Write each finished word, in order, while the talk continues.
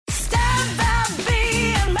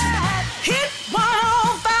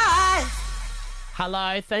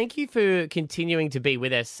Hello, thank you for continuing to be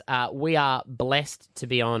with us. We are blessed to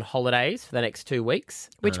be on holidays for the next 2 weeks.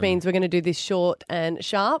 Which means we're going to do this short and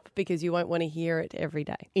sharp because you won't want to hear it every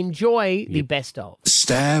day. Enjoy the best of.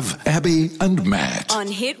 Stav, Abby and Matt. On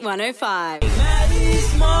Hit 105.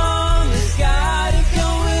 Maddie's mom has got it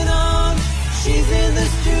going on. She's in the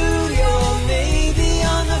studio, maybe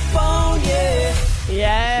on the phone, yeah.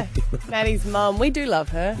 Yeah, Maddie's mum. We do love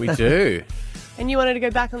her. We do. And you wanted to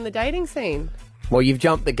go back on the dating scene. Well, you've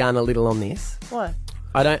jumped the gun a little on this. What?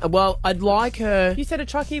 I'd like her... You said a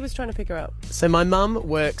truckie was trying to pick her up. So my mum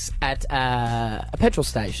works at a petrol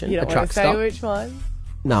station, You a don't truck want to say stop. which one?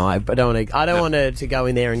 No, I don't want her to go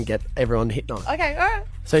in there and get everyone hit on. Okay, all right.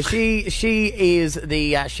 So she is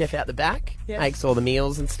the chef out the back, Yeah. makes all the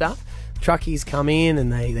meals and stuff. Truckies come in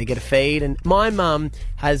and they get a feed. And my mum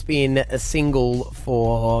has been a single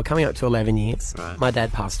for coming up to 11 years. Right. My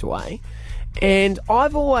dad passed away. And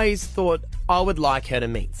I've always thought I would like her to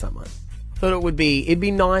meet someone. Thought it'd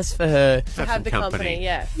be nice for her. To have the company,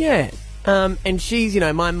 yeah. Yeah. And she's,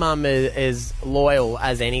 my mum is loyal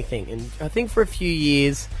as anything. And I think for a few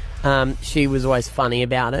years, she was always funny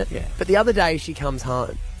about it. Yeah. But the other day she comes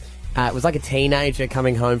home. It was like a teenager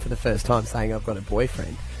coming home for the first time saying, I've got a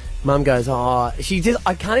boyfriend. Mum goes, I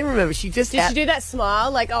can't even remember. She just... Did she do that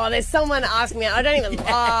smile? Like, there's someone asking me. I don't even...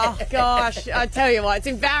 Oh, gosh. I tell you what, it's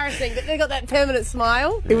embarrassing that they got that permanent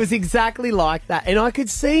smile. It was exactly like that. And I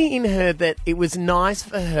could see in her that it was nice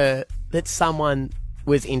for her that someone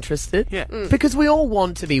was interested. Yeah. Because we all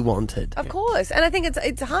want to be wanted. Of course. And I think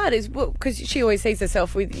it's hard because she always sees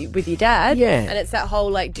herself with your dad. Yeah. And it's that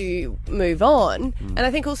whole, do you move on? And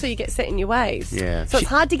I think also you get set in your ways. Yeah. So it's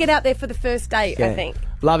hard to get out there for the first date, I think.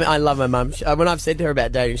 Love it. I love my mum. When I've said to her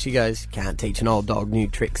about dating, she goes, can't teach an old dog new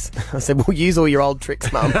tricks. I said, well, use all your old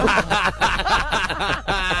tricks, Mum.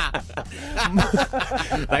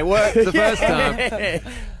 They worked the first time.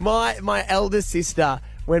 My eldest sister,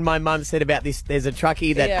 when my mum said about this, there's a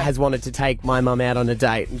truckie that has wanted to take my mum out on a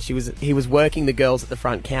date, and he was working the girls at the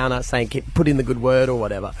front counter saying, put in the good word or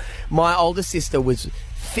whatever. My older sister was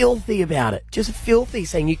filthy about it, just filthy,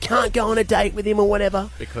 saying you can't go on a date with him or whatever.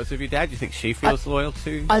 Because of your dad, you think she feels loyal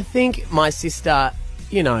to? I think my sister,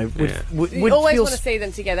 would You always feel want to see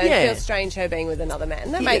them together. Yeah. It feels strange her being with another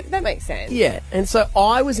man. That makes sense. Yeah, and so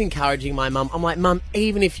I was encouraging my mum. I'm like, Mum,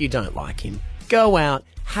 even if you don't like him, go out,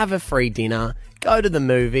 have a free dinner, go to the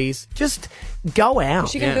movies, just go out.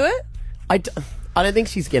 She can do it? I don't think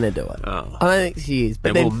she's going to do it. Oh. I don't think she is.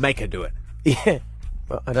 But Then we'll make her do it. Yeah.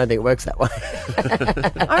 Well, I don't think it works that way.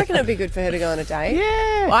 I reckon it'd be good for her to go on a date.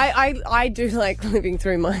 Yeah. I do like living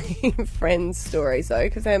through my friends' stories though,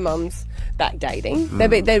 because their mum's back dating.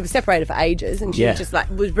 They were separated for ages, and she just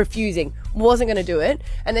was refusing, wasn't going to do it,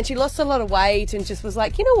 and then she lost a lot of weight and just was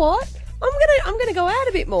like, you know what? I'm gonna go out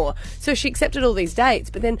a bit more. So she accepted all these dates,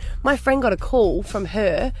 but then my friend got a call from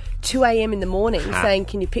her 2 a.m. in the morning saying,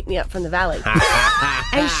 "Can you pick me up from the valley?"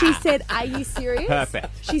 And she said, "Are you serious?" Perfect.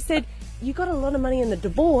 She said, "You got a lot of money in the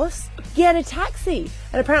divorce. Get a taxi."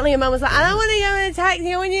 And apparently her mum was like, "I don't want to go in a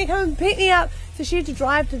taxi. I want you to come and pick me up." So she had to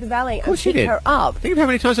drive to the valley and she pick did. her up. Think of how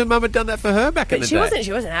many times her mum had done that for her back in the But day.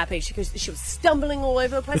 she wasn't happy because she was stumbling all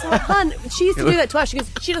over the place. I'm like, hun, she used to do that to us. She goes,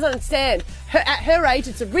 she doesn't understand. At her age,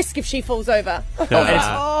 it's a risk if she falls over. It's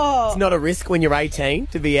not a risk when you're 18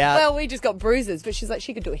 to be out. Well, we just got bruises, but she's like,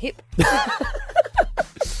 she could do a hip.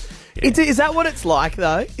 Is that what it's like,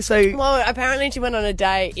 though? So, Well, apparently she went on a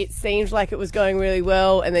date. It seemed like it was going really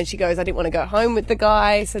well. And then she goes, I didn't want to go home with the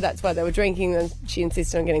guy. So that's why they were drinking. And she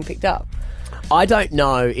insisted on getting picked up. I don't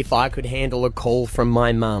know if I could handle a call from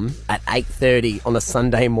my mum at 8:30 on a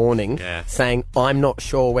Sunday morning saying, I'm not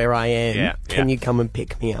sure where I am. Yeah, Can you come and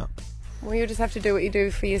pick me up? Well, you'll just have to do what you do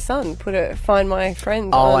for your son. Find my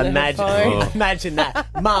friend. Oh, on her imagine phone. imagine that.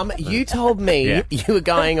 Mum, you told me you were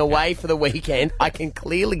going away for the weekend. I can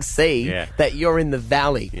clearly see that you're in the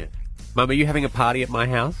valley. Yeah. Mum, are you having a party at my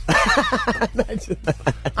house? Imagine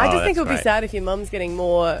that. I just think it would be great. sad if your mum's getting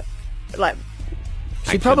more, like,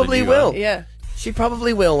 She probably will. yeah. She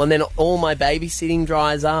probably will. And then all my babysitting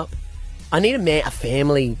dries up. I need a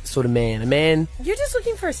family sort of man. A man. You're just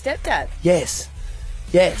looking for a stepdad. Yes.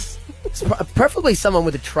 It's preferably someone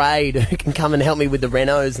with a trade who can come and help me with the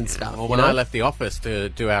renos and stuff. Well, when I left the office to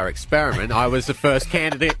do our experiment, I was the first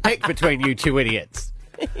candidate picked between you two idiots.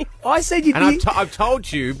 I said you'd And be... I've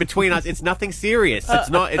told you, between us, it's nothing serious. It's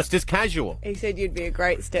not. It's just casual. He said you'd be a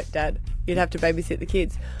great stepdad. You'd have to babysit the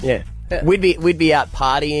kids. Yeah. We'd be out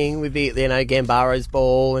partying. We'd be, Gambaro's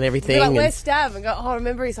ball and everything. Be like, and- where's Stav? And go, I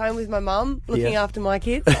remember he's home with my mum looking after my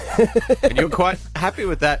kids. And you're quite happy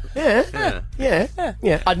with that.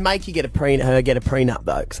 Yeah. I'd make you get a prenup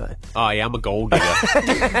though. So. Oh, yeah, I'm a gold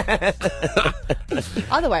digger.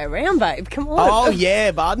 Other way around, babe. Come on. Oh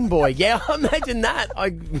yeah, Barden boy. Yeah, imagine that. I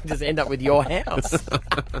just end up with your house.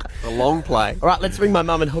 A long play. All right, let's ring my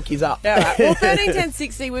mum and hook his up. All right. Well, 13, 10,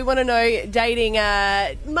 60, we want to know dating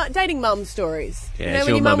mum stories. Yeah, you know, is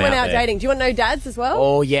when your your mum mum went out out there? dating. Do you want to know dads as well?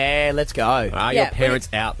 Oh yeah, let's go. Are Yeah, your parents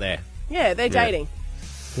out there? Yeah, they're dating.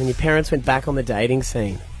 When your parents went back on the dating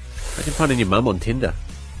scene. Imagine finding your mum on Tinder.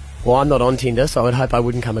 Well, I'm not on Tinder, so I'd hope I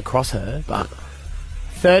wouldn't come across her, but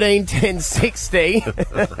 13, 10, 60.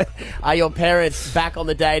 Are your parents back on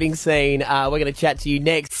the dating scene? We're going to chat to you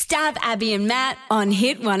next. Stav, Abby and Matt on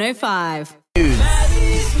Hit 105.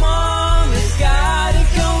 Maddie's mom has got it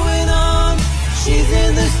going on. She's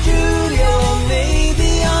in the studio,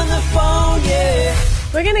 maybe on the phone, yeah.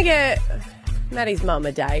 We're going to get Maddie's mum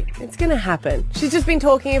a date. It's going to happen. She's just been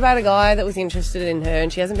talking about a guy that was interested in her,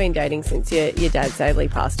 and she hasn't been dating since your dad sadly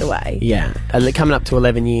passed away. Yeah, coming up to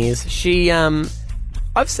 11 years. She, I've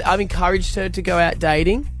encouraged her to go out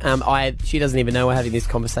dating. She doesn't even know we're having this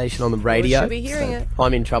conversation on the radio. We should be hearing it.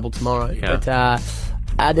 I'm in trouble tomorrow. Yeah.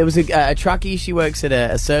 But there was a truckie. She works at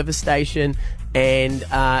a service station, and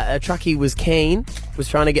a truckie was keen, was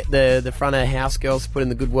trying to get the front of house girls to put in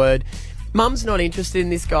the good word. Mum's not interested in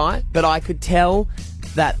this guy, but I could tell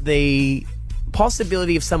that the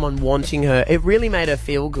possibility of someone wanting her, it really made her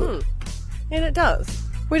feel good. And it does.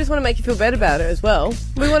 We just want to make you feel better about it as well.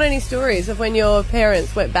 We want any stories of when your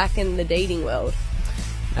parents went back in the dating world.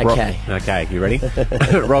 Okay. Okay, you ready?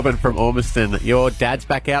 Robin from Ormiston, your dad's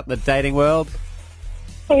back out in the dating world?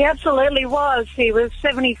 He absolutely was. He was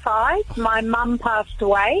 75. My mum passed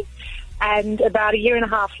away. And about a year and a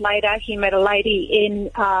half later, he met a lady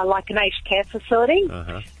in like an aged care facility.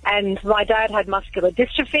 And my dad had muscular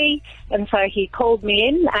dystrophy. And so he called me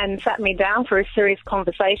in and sat me down for a serious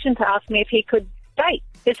conversation to ask me if he could date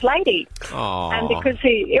this lady. Aww. And because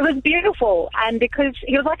it was beautiful. And because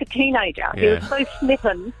he was like a teenager. He was so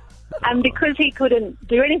smitten. And because he couldn't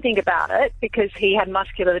do anything about it, because he had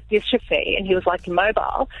muscular dystrophy and he was like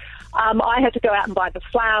immobile, I had to go out and buy the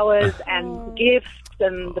flowers and gifts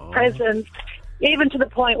and the presents, even to the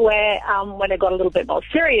point where when it got a little bit more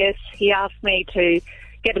serious, he asked me to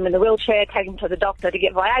get him in the wheelchair, take him to the doctor to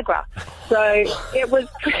get Viagra. So it was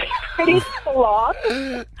pretty full on.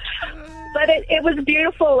 But it was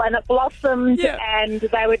beautiful and it blossomed and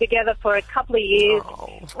they were together for a couple of years,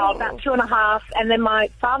 about 2.5. And then my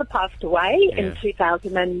father passed away in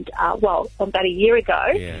 2000 about a year ago.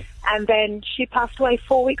 Yeah. And then she passed away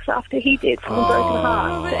 4 weeks after he did from a broken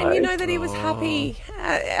heart. And you know that he was happy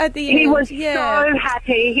at the end. He was so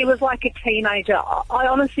happy. He was like a teenager. I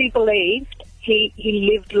honestly believed he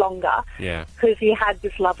lived longer because he had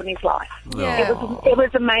this love in his life. Yeah. It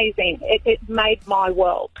was amazing. It made my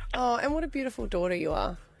world. Oh, and what a beautiful daughter you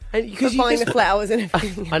are. And because Buying the flowers and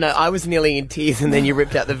everything. I know, I was nearly in tears and then you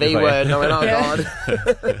ripped out the V word and I went, God.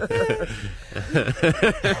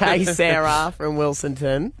 Hey, Sarah from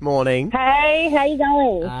Wilsonton. Morning. Hey, how you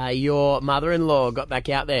going? Your mother-in-law got back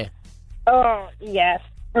out there. Oh, yes.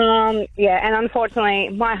 And unfortunately,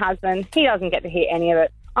 my husband, he doesn't get to hear any of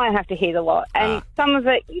it. I have to hear the lot. And some of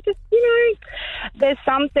it, there's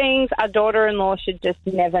some things a daughter-in-law should just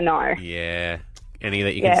never know. Yeah. Any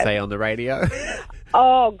that you can say on the radio?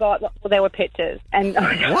 Oh, God. Well, there were pictures. And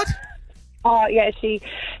What? Oh, yeah, she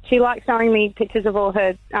likes showing me pictures of all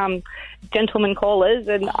her gentleman callers,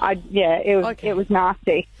 and it was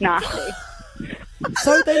nasty.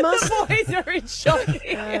 So they must... The boys are in shock.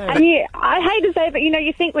 And I hate to say it, but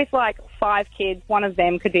you think with like 5 kids, one of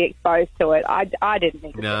them could be exposed to it. I didn't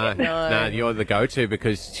think No, you're the go-to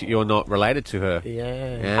because you're not related to her.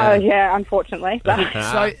 Oh, yeah, unfortunately.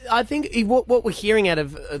 So I think what we're hearing out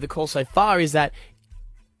of the call so far is that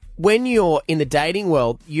when you're in the dating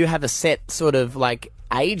world, you have a set sort of like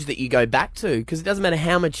age that you go back to because it doesn't matter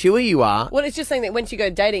how mature you are. Well, it's just saying that once you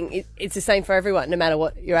go dating, it's the same for everyone, no matter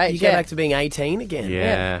what your age. You go back to being 18 again.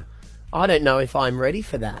 Yeah. I don't know if I'm ready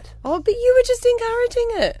for that. Oh, but you were just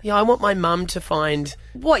encouraging it. Yeah, I want my mum to find...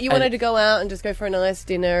 What, you wanted to go out and just go for a nice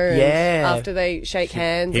dinner and after they shake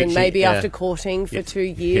hands and maybe after courting for 2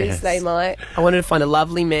 years they might... I wanted to find a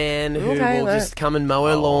lovely man who will just come and mow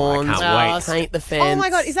her lawns, I can't wait. paint the fence. Oh my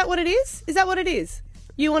God, is that what it is? Is that what it is?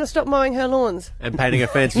 You want to stop mowing her lawns? And painting a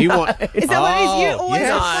fence. You want... Is that what it is? You always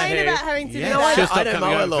yes. complain about having to do Yeah, that. just I stop don't coming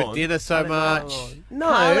mow a over for lawn. dinner so much. No,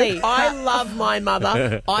 Carly. I love my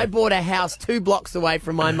mother. I bought a house 2 blocks away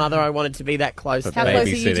from my mother. I wanted to be that close to How her. close are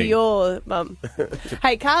you to Babysitting. your mum?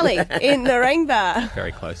 Hey, Carly, in Narangba,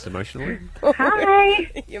 Very close emotionally.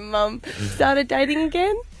 Hi. your mum started dating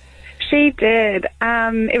again? She did.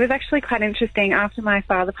 It was actually quite interesting. After my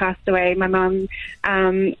father passed away, my mum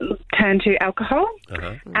turned to alcohol,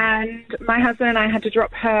 and my husband and I had to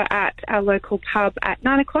drop her at our local pub at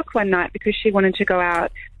 9 o'clock one night because she wanted to go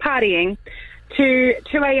out partying. To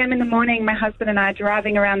 2 a.m. in the morning, my husband and I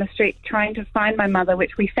driving around the street trying to find my mother,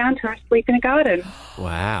 which we found her asleep in a garden.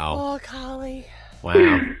 Wow. Oh, Carly.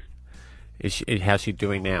 Wow. How's she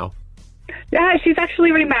doing now? Yeah, she's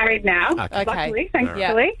actually remarried now. Okay. Luckily,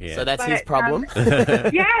 thankfully. Yeah. So that's But, his problem.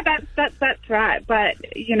 Yeah, that's right. But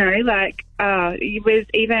it was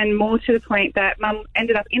even more to the point that Mum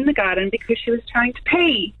ended up in the garden because she was trying to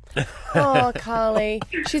pee. Oh, Carly.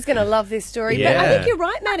 She's going to love this story. But I Yeah. think you're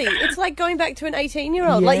right, Maddie. It's like going back to an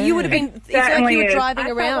 18-year-old. Like, you would have been... It's like Certainly you were is. driving I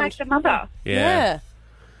felt around. like the mother. Yeah.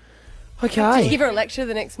 Did you Okay. give her a lecture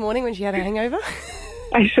the next morning when she had a hangover?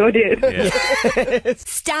 I sure did.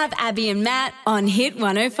 Stab Abby and Matt on Hit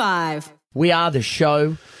 105. We are the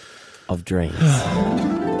show of dreams.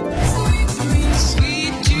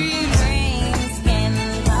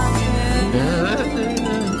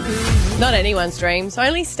 Not anyone's dreams,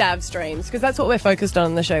 only Stav's dreams, because that's what we're focused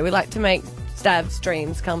on the show. We like to make Stav's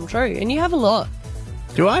dreams come true, and you have a lot.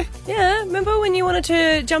 Do I? Yeah, remember when you wanted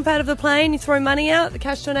to jump out of the plane, you throw money out, the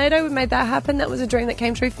cash tornado, we made that happen. That was a dream that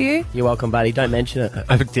came true for you. You're welcome, buddy. Don't mention it.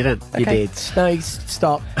 I didn't. You Okay. did. No,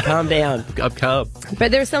 stop. Calm down. I'm calm.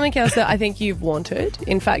 But there is something else that I think you've wanted.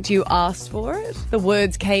 In fact, you asked for it. The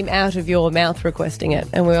words came out of your mouth requesting it,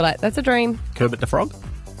 and we were like, that's a dream. Kermit the Frog?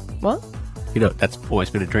 What? You know, that's always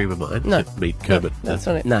been a dream of mine. No. To meet Kermit. That's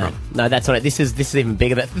not it. No, that's not it. This is even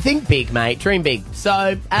bigger. Think big, mate. Dream big.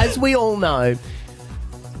 So, as we all know,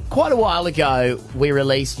 quite a while ago, you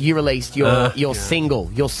released your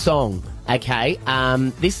single, your song. Okay,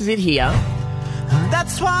 this is it here.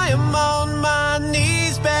 That's why I'm on my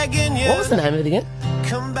knees begging you. What was the name of it again?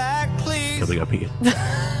 Come back, please. Coming up here.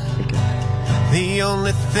 The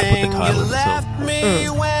only thing you title of the left me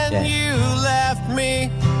when you left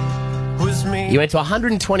me was me. You went to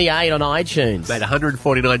 128 on iTunes. Made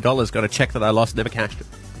 $149. Got a check that I lost, never cashed it.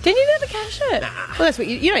 Didn't you never cash it? Well, that's what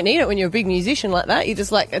you don't need it when you're a big musician like that. You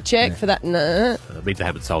just like a check for that. No, It means I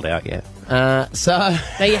haven't sold out yet. So,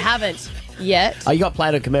 no, you haven't yet. you got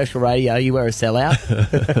played on commercial radio. You were a sellout.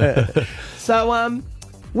 So,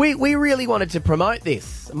 we really wanted to promote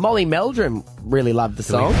this. Molly Meldrum really loved the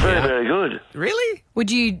song. Very, very good. Really? Would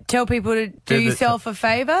you tell people to do yourself a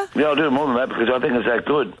favour? Yeah, I'll do more than that because I think it's that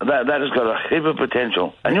good. That has got a heap of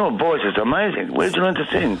potential. And your voice is amazing. Where did you learn to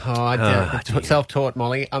sing? Oh, I did. Self-taught,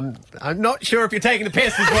 Molly. I'm not sure if you're taking the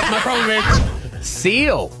piss is what my problem is.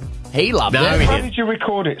 Seal. He loved No, it. he How did. did you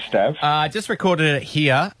record it, Stav? I just recorded it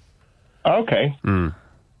here. Okay.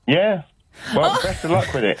 Yeah. Well, best of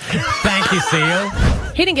luck with it. Thank you, Seal.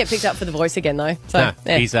 He didn't get picked up for the voice again, though. So No,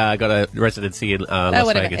 yeah. he's got a residency in Las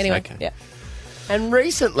whatever. Vegas. Anyway, Okay. yeah. And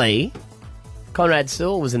recently, Conrad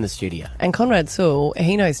Sewell was in the studio. And Conrad Sewell,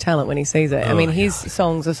 he knows talent when he sees it. I mean, his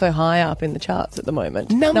songs are so high up in the charts at the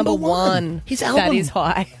moment. Number one. His album. That is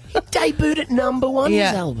high. He debuted at number one, his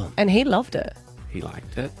album. And he loved it. He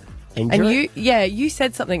liked it. And you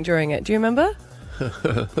said something during it. Do you remember?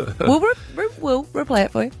 we'll replay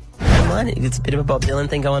it for you. It's a bit of a Bob Dylan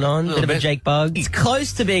thing going on, a bit of a Jake Bugg. It's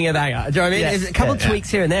close to being a banger. Do you know what I mean? There's a couple of tweaks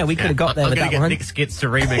here and there. We could have got there with that one. Nick Skits to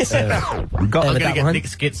remix it. Got I'm there going with to that get one. Nick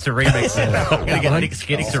Skits to remix it. I'm going to get Nick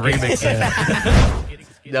Skits to remix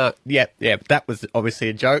it. No, yeah, that was obviously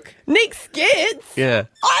a joke. Nick Skits? Yeah.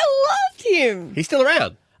 I loved him. He's still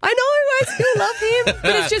around. I know, I still love him.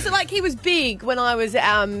 But it's just like he was big when I was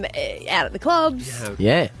out at the clubs.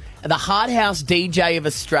 Yeah. The Hard House DJ of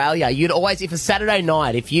Australia. You'd always, if a Saturday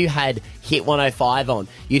night, if you had Hit 105 on,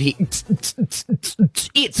 you'd hear,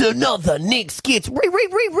 it's another Nick Skits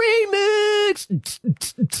remix.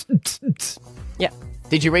 Yeah.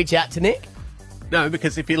 Did you reach out to Nick? No,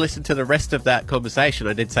 because if you listen to the rest of that conversation,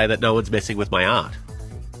 I did say that no one's messing with my art.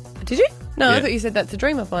 Did you? No, Yeah. I thought you said that's a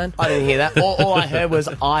dream of mine. I didn't hear that. All I heard was,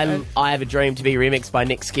 I have a dream to be remixed by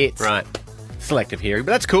Nick Skits. Right. Selective hearing,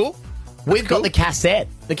 but that's cool. We've got the cassette.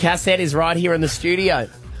 The cassette is right here in the studio,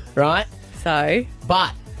 right? So?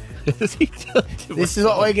 But this is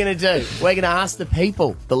what we're going to do. We're going to ask the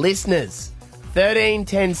people, the listeners, 13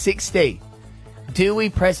 10 60. do we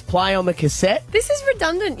press play on the cassette? This is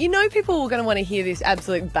redundant. You know people are going to want to hear this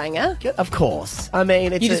absolute banger. Of course. I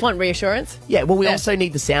mean, it's You just want reassurance? Yeah, well, we also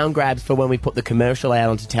need the sound grabs for when we put the commercial out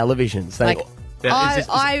onto television. So Like,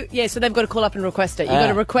 so they've got to call up and request it. You've got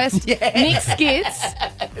to request Nick Skits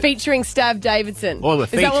featuring Stav Davidson. Or the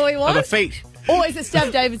feet. Is that what we want? Or the feet. Or is it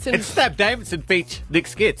Stav Davidson? It's Stav Davidson feat Nick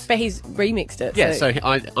Skits. But he's remixed it. Yeah, so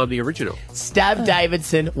I'm the original. Stav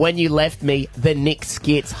Davidson, When You Left Me, the Nick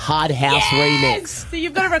Skits Hard House remix. So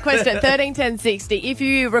you've got to request it, 13 10 60. If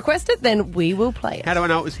you request it, then we will play it. How do I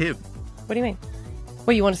know it was him? What do you mean?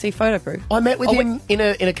 Well, you want to see photo proof? I met with him in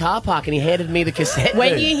a car park and he handed me the cassette.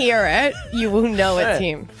 When you hear it, you will know it's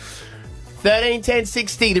him. 13 10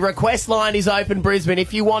 60. The request line is open, Brisbane.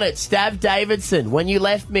 If you want it, Stav Davidson, When You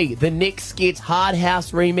Left Me, the Nick Skits Hard House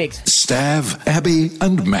remix. Stav, Abby,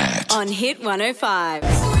 and Matt. On Hit 105.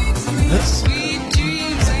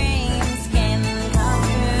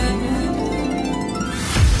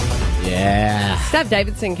 Yeah. Stav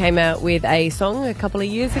Davidson came out with a song a couple of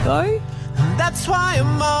years ago. That's why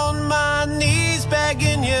I'm on my knees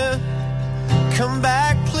begging you, come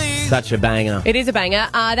back, please. Such a banger. It is a banger.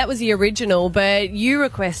 That was the original, but you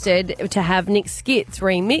requested to have Nick Skits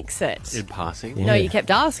remix it. In passing. No, you kept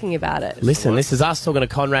asking about it. Listen, this is us talking to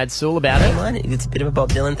Conrad Sewell about it. It's a bit of a Bob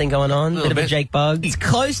Dylan thing going on, a bit of a Jake Bug. It's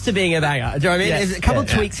close to being a banger. Do you know what I mean? Yes. There's a couple of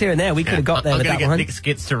tweaks here and there. We could have got there I'm with going that to get one. Nick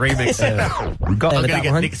Skits to remix it. I'm going to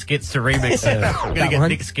get Nick Skits to remix it. I'm going to get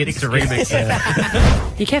Nick Skits to remix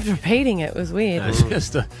it. You kept repeating it. It was weird.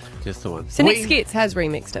 Just the one. So Nick Skits has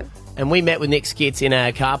remixed it. And we met with Nick Skits in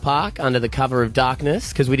a car park under the cover of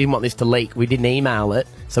darkness because we didn't want this to leak. We didn't email it.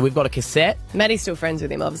 So we've got a cassette. Maddie's still friends with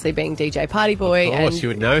him, obviously being DJ Party Boy. Of course, and you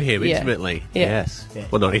would know him Yeah. intimately. Yeah. Yes.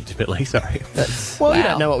 Well, not intimately, sorry. Well, you Wow.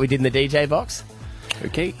 don't know what we did in the DJ box.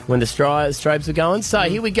 Okay. When the strobes were going. So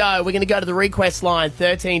here we go. We're going to go to the request line,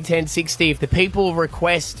 13 10 60. If the people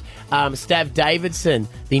request Stav Davidson,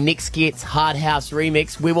 the Nick Skits Hard House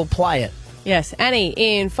remix, we will play it. Yes, Annie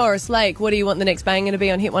in Forest Lake. What do you want the next banger to be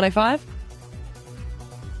on Hit 105?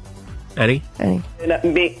 Annie? Annie.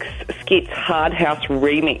 Mix Skits Hard House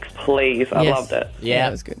remix, please. I Yes. loved it. Yeah,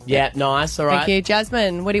 that was good. Yeah, nice. All right. Thank you.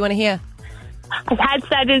 Jasmine, what do you want to hear? I've had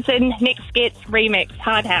Davidson Nick Skits remix,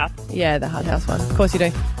 Hard House. Yeah, the Hard House one. Of course you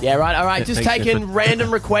do. Yeah, right. All right. Just thanks, taking Jasmine.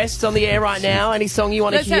 random requests on the air right now. Any song you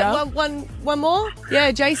want to Let's hear? have one more.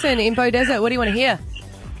 Yeah, Jason in Bow Desert. What do you want to hear?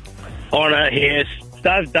 I want to hear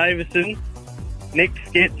Stav Davidson, Nick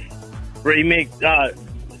Skits remix.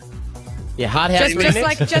 Yeah, Hard House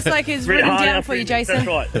remix. Just like it's written Hard down House for you, remix, Jason. that's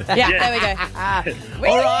right. Yeah, Yeah. there we go.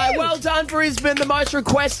 All right, well done, Brisbane. The most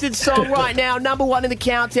requested song right now, number one in the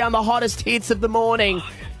countdown, the hottest hits of the morning.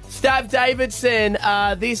 Stav Davidson,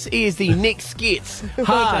 this is the Nick Skits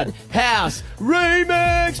Hard House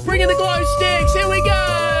remix. Bring in the glow sticks. Here we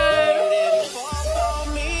go.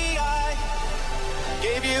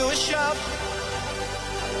 Gave you a shove.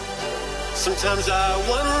 Sometimes I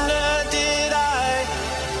wonder, did I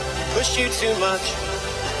push you too much?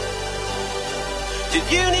 Did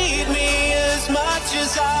you need me as much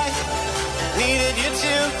as I needed you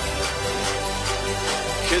to?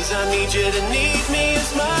 'Cause I need you to need me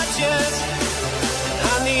as much as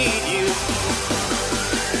I need you.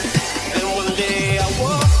 And one day I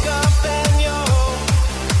woke up and your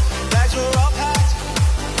bags were all packed.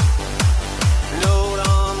 Note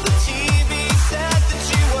on the TV said that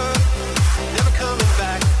you were never coming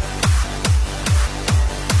back.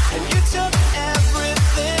 And you took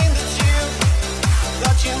everything that you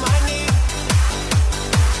thought you might need.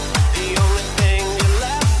 The only thing you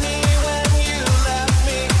left me when you left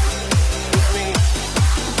me was me.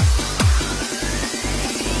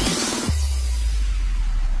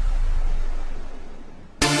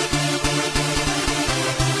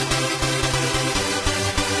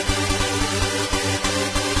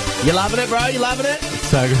 You loving it, bro? You loving it?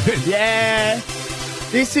 So good. Yeah.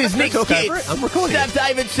 This is Nick talk over Skits. it. I'm recording. Stav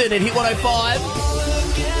Davidson at Hit 105.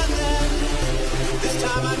 This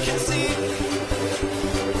time I can see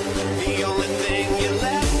the only thing you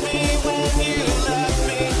left me when you left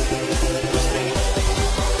me was me.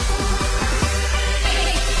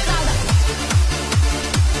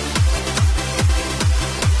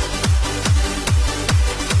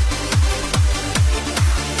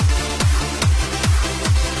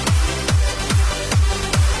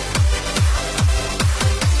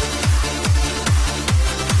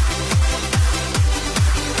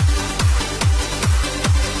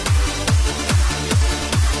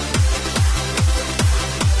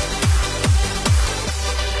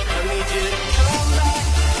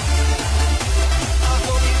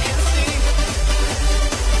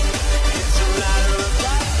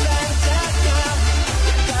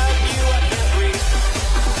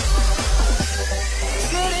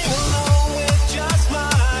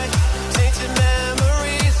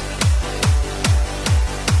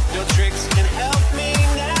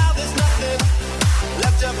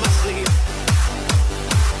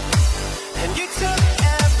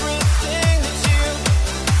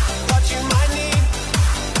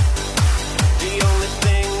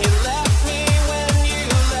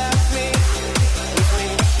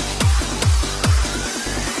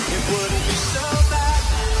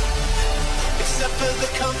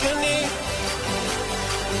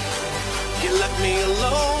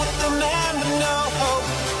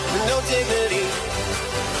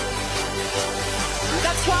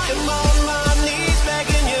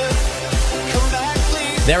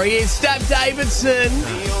 There he is, Stav Davidson.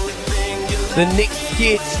 The Nick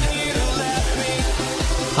Skits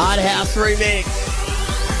Hard House remix.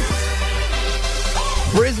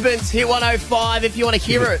 Brisbane's Hit 105 if you want to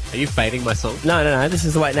hear it. Are you fading my song? No. This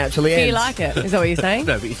is the way it naturally ends. Do you like it? Is that what you're saying?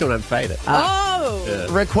 No, but you still don't fade it.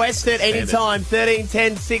 Request it anytime. 13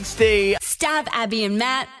 10 60. Stav, Abby and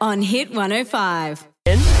Matt on Hit 105.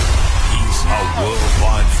 He's a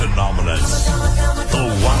worldwide phenomenon. The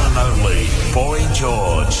one and only Boy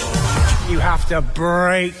George. You have to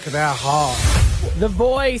break their heart. The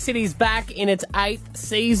Voice, it is back in its 8th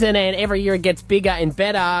season, and every year it gets bigger and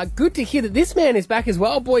better. Good to hear that this man is back as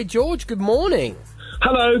well. Boy George, good morning.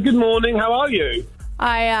 Hello, good morning. How are you?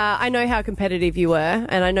 I know how competitive you were,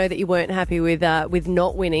 and I know that you weren't happy with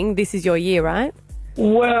not winning. This is your year, right?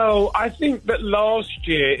 Well, I think that last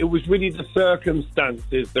year it was really the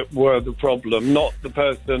circumstances that were the problem, not the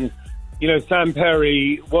person. You know, Sam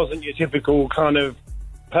Perry wasn't your typical kind of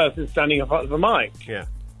person standing in front of a mic. Yeah.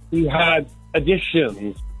 He had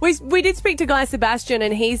additions. We did speak to Guy Sebastian,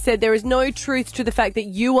 and he said there is no truth to the fact that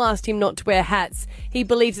you asked him not to wear hats. He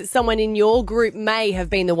believes that someone in your group may have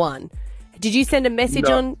been the one. Did you send a message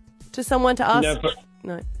on to someone to ask? Never.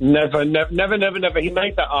 No. Never. He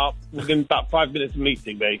made that up within about 5 minutes of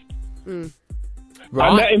meeting me.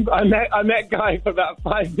 Right. I met Guy for about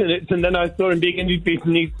 5 minutes, and then I saw him being interviewed,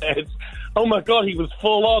 and he said, "Oh my God, he was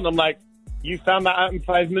full on." I'm like, "You found that out in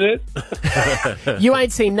 5 minutes?" You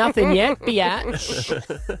ain't seen nothing yet,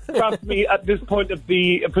 biatch. Trust me, at this point of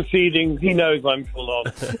the proceedings, he knows I'm full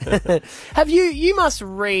on. Have you must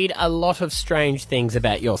read a lot of strange things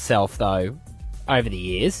about yourself, though, over the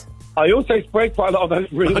years. I also spread quite a lot of those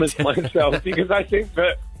rumours myself, because I think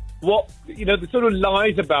that the sort of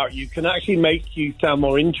lies about you can actually make you sound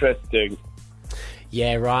more interesting.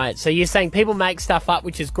 Yeah, right. So you're saying people make stuff up,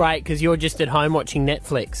 which is great because you're just at home watching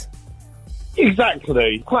Netflix.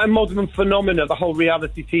 Exactly. Quite a modern phenomenon, the whole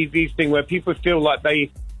reality TV thing, where people feel like they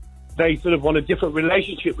sort of want a different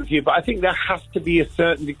relationship with you. But I think there has to be a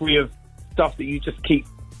certain degree of stuff that you just keep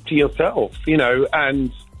to yourself, and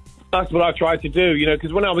that's what I tried to do,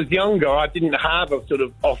 because when I was younger, I didn't have a sort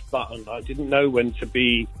of off button. I didn't know when to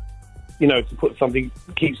be, to put something,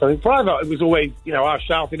 keep something private. It was always, I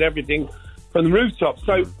shouted everything from the rooftop.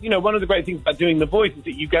 So, one of the great things about doing The Voice is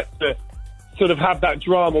that you get to sort of have that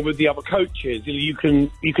drama with the other coaches. You can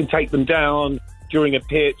take them down during a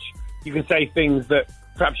pitch. You can say things that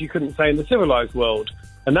perhaps you couldn't say in the civilized world.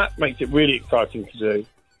 And that makes it really exciting to do.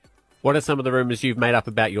 What are some of the rumours you've made up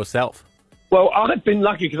about yourself? Well, I've been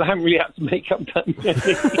lucky because I haven't really had to make up that many.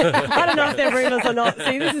 I don't know if they're rumours or not.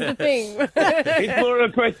 See, this is the thing. It's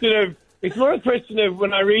more a question of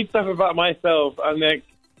when I read stuff about myself, I'm like,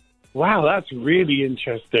 wow, that's really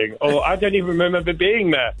interesting. Or I don't even remember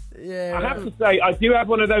being there. Yeah. I have to say, I do have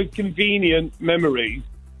one of those convenient memories.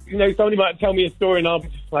 Somebody might tell me a story and I'll be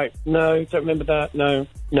just like, no, don't remember that. No.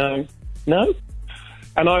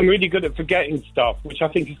 And I'm really good at forgetting stuff, which I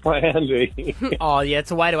think is quite handy. Oh, yeah,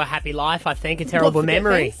 it's a way to a happy life, I think. A terrible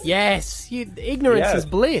memory. Yes. Ignorance is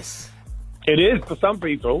bliss. It is for some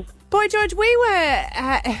people. Boy George,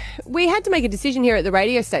 we had to make a decision here at the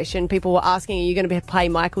radio station. People were asking, are you going to play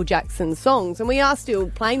Michael Jackson's songs? And we are still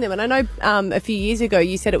playing them. And I know a few years ago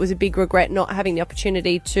you said it was a big regret not having the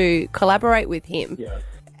opportunity to collaborate with him. Yeah.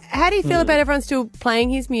 How do you feel about everyone still playing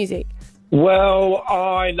his music? Well,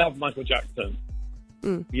 I love Michael Jackson.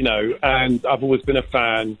 And I've always been a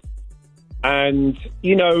fan. And,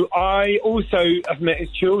 I also have met his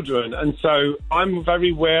children. And so I'm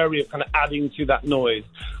very wary of kind of adding to that noise.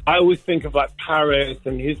 I always think of like Paris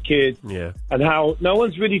and his kids and how no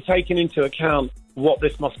one's really taken into account what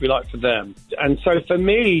this must be like for them. And so for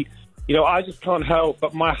me, I just can't help,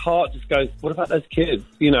 but my heart just goes, what about those kids?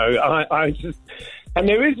 And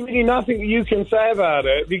there is really nothing that you can say about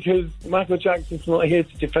it because Michael Jackson's not here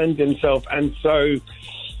to defend himself. And so,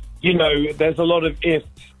 there's a lot of ifs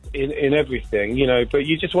in everything, but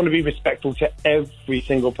you just want to be respectful to every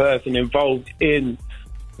single person involved in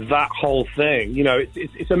that whole thing.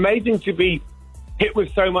 It's amazing to be hit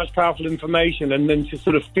with so much powerful information and then to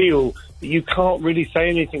sort of feel that you can't really say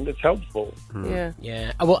anything that's helpful.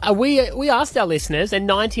 Yeah. Well, we asked our listeners and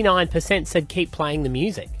 99% said keep playing the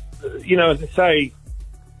music. As I say,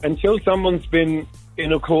 until someone's been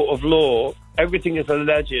in a court of law, everything is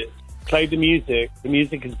alleged. Play the music. The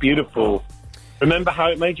music is beautiful. Remember how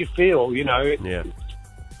it made you feel,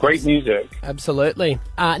 Great music. Absolutely.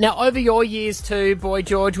 Now, over your years too, Boy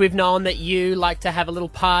George, we've known that you like to have a little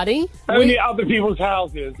party. Only at other people's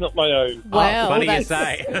houses, not my own. Well, funny you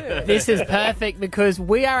say. This is perfect because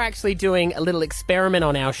we are actually doing a little experiment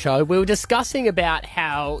on our show. We were discussing about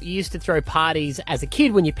how you used to throw parties as a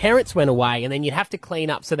kid when your parents went away and then you'd have to clean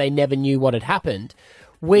up so they never knew what had happened.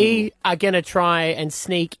 We are going to try and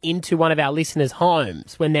sneak into one of our listeners'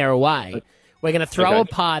 homes when they're away. We're going to throw a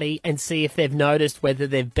party and see if they've noticed whether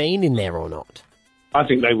they've been in there or not. I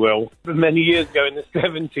think they will. Many years ago in the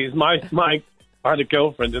 70s, I had a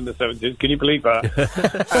girlfriend in the 70s. Can you believe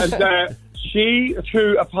that? And she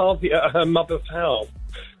threw a party at her mother's house.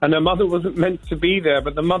 And her mother wasn't meant to be there,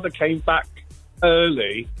 but the mother came back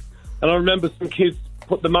early. And I remember some kids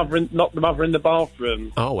knocked the mother in the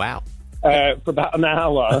bathroom. Oh, wow. For about an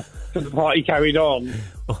hour, so the party carried on.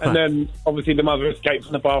 And then, obviously, the mother escaped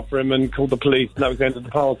from the bathroom and called the police, and that was the end of the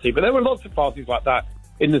party. But there were lots of parties like that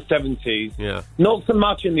in the 70s. Yeah. Not so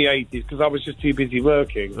much in the 80s, because I was just too busy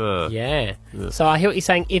working. Yeah. So I hear what you're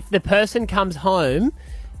saying. If the person comes home,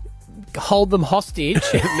 hold them hostage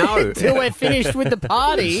until we're finished with the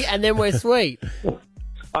party, and then we're sweet.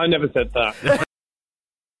 I never said that.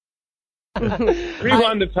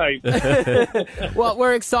 Rewind the tape. Well,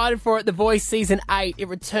 we're excited for it. The Voice Season 8. It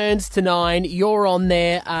returns to 9. You're on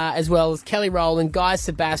there, as well as Kelly Rowland, Guy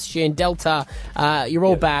Sebastian, Delta. You're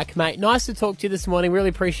all back, mate. Nice to talk to you this morning. Really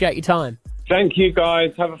appreciate your time. Thank you,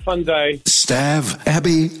 guys. Have a fun day. Stav,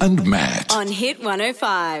 Abby and Matt. On Hit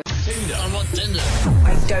 105.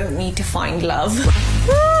 I don't need to find love.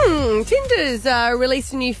 Tinder's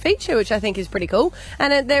released a new feature, which I think is pretty cool.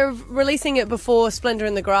 And they're releasing it before Splendour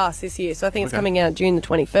in the Grass this year, so I think it's coming out June the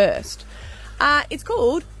 21st. It's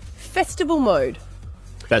called Festival Mode.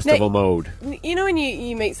 Festival mode. You know when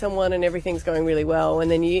you meet someone and everything's going really well,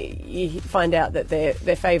 and then you find out that their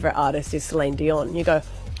favourite artist is Celine Dion. You go,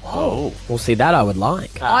 oh. Well, see, that I would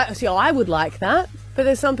like. I would like that. But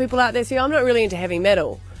there's some people out there, I'm not really into heavy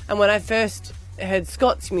metal. And when I first heard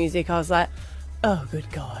Scott's music, I was like, oh, good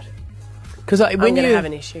God. Because I'm going to have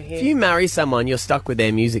an issue here. If you marry someone, you're stuck with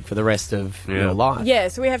their music for the rest of your life. Yeah,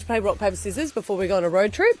 so we have to play rock, paper, scissors before we go on a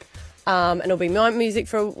road trip. And it'll be my music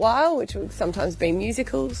for a while, which will sometimes be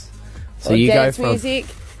musicals. So or you dance go from music.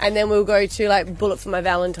 And then we'll go to, like, Bullet for My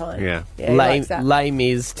Valentine. Yeah. He likes that. Les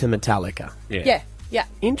Mis to Metallica. Yeah.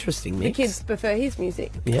 Interesting mix. The kids prefer his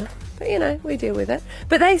music. Yeah. But, we deal with it.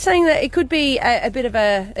 But they're saying that it could be a bit of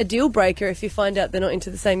a deal breaker if you find out they're not into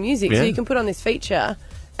the same music. Yeah. So you can put on this feature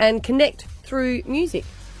and connect through music.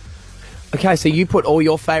 Okay, so you put all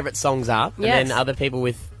your favourite songs up, Yes. and then other people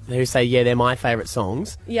who say, yeah, they're my favourite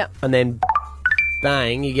songs. Yep. And then,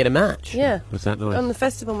 bang, you get a match. Yeah. What's that noise? On the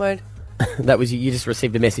festival mode. That was you just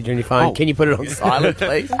received a message on your phone. Oh. Can you put it on silent,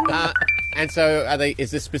 please? And so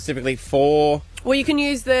is this specifically for... Well, you can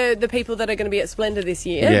use the people that are going to be at Splendour this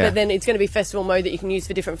year, Yeah. but then it's going to be festival mode that you can use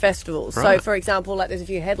for different festivals. Right. So, for example, like there's a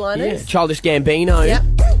few headliners. Yeah. Childish Gambino. Yep.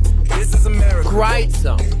 This is America. Great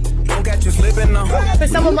song. Don't catch you slipping now. But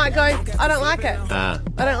someone might go, I don't like it. Ah.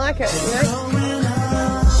 I don't like it. You know?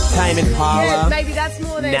 Tame Impala. Yeah, maybe that's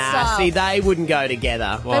more their style. See, they wouldn't go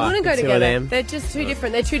together. They wouldn't go The two together. of them. They're just too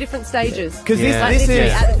different. They're two different stages. 'Cause this- like this literally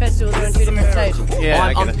is- at the festival, they're on two different stages. Yeah, I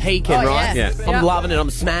I'm get it. peaking, Oh, right? yeah. I'm Yeah. loving it. I'm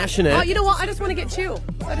smashing it. Oh, you know what? I just want to get chill.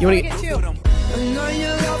 I just You want wanna to get chill.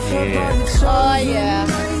 Oh, yeah.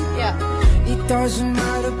 Yeah. A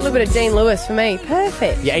little bit of Dean Lewis for me.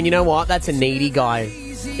 Perfect. Yeah, and you know what? That's a needy guy.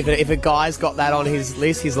 If a guy's got that on his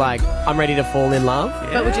list, he's like, I'm ready to fall in love.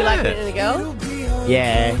 But would you like it in a girl?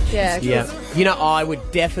 Yeah. Yeah, 'cause- You know, I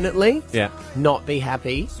would definitely Yeah. not be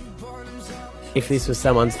happy if this was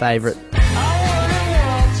someone's favourite.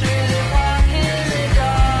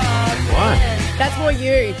 What? That's more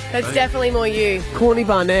you. That's definitely more you. Corny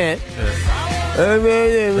Barnett. Too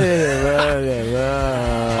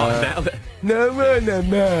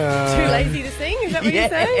lazy to sing? Is that what you're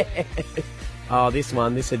saying? Oh, this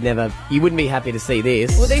would never... You wouldn't be happy to see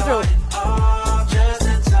this. Well, these are all...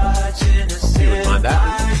 You would mind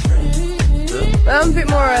that? a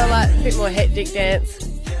bit more hectic dance.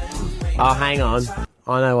 Oh, hang on.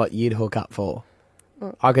 I know what you'd hook up for.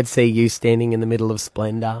 I could see you standing in the middle of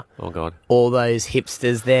Splendour. Oh, God. All those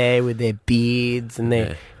hipsters there with their beards, and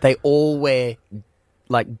they all wear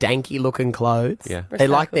like danky looking clothes. Yeah. They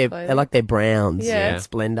like Recycled their browns Yeah. at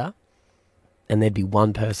Splendour. And there'd be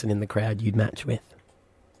one person in the crowd you'd match with.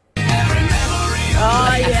 Oh,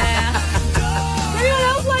 yeah. Anyone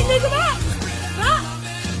else like Nickelback?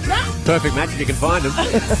 Perfect match if you can find them.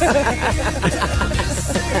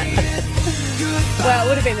 Well, it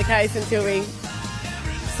would have been the case until we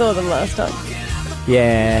saw them last time.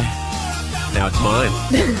 Yeah. Now it's mine.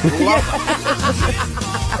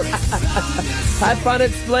 Have fun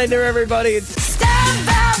at Splendor, everybody. It's Stav,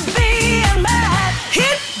 Abby, and Matt.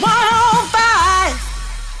 Hit 105.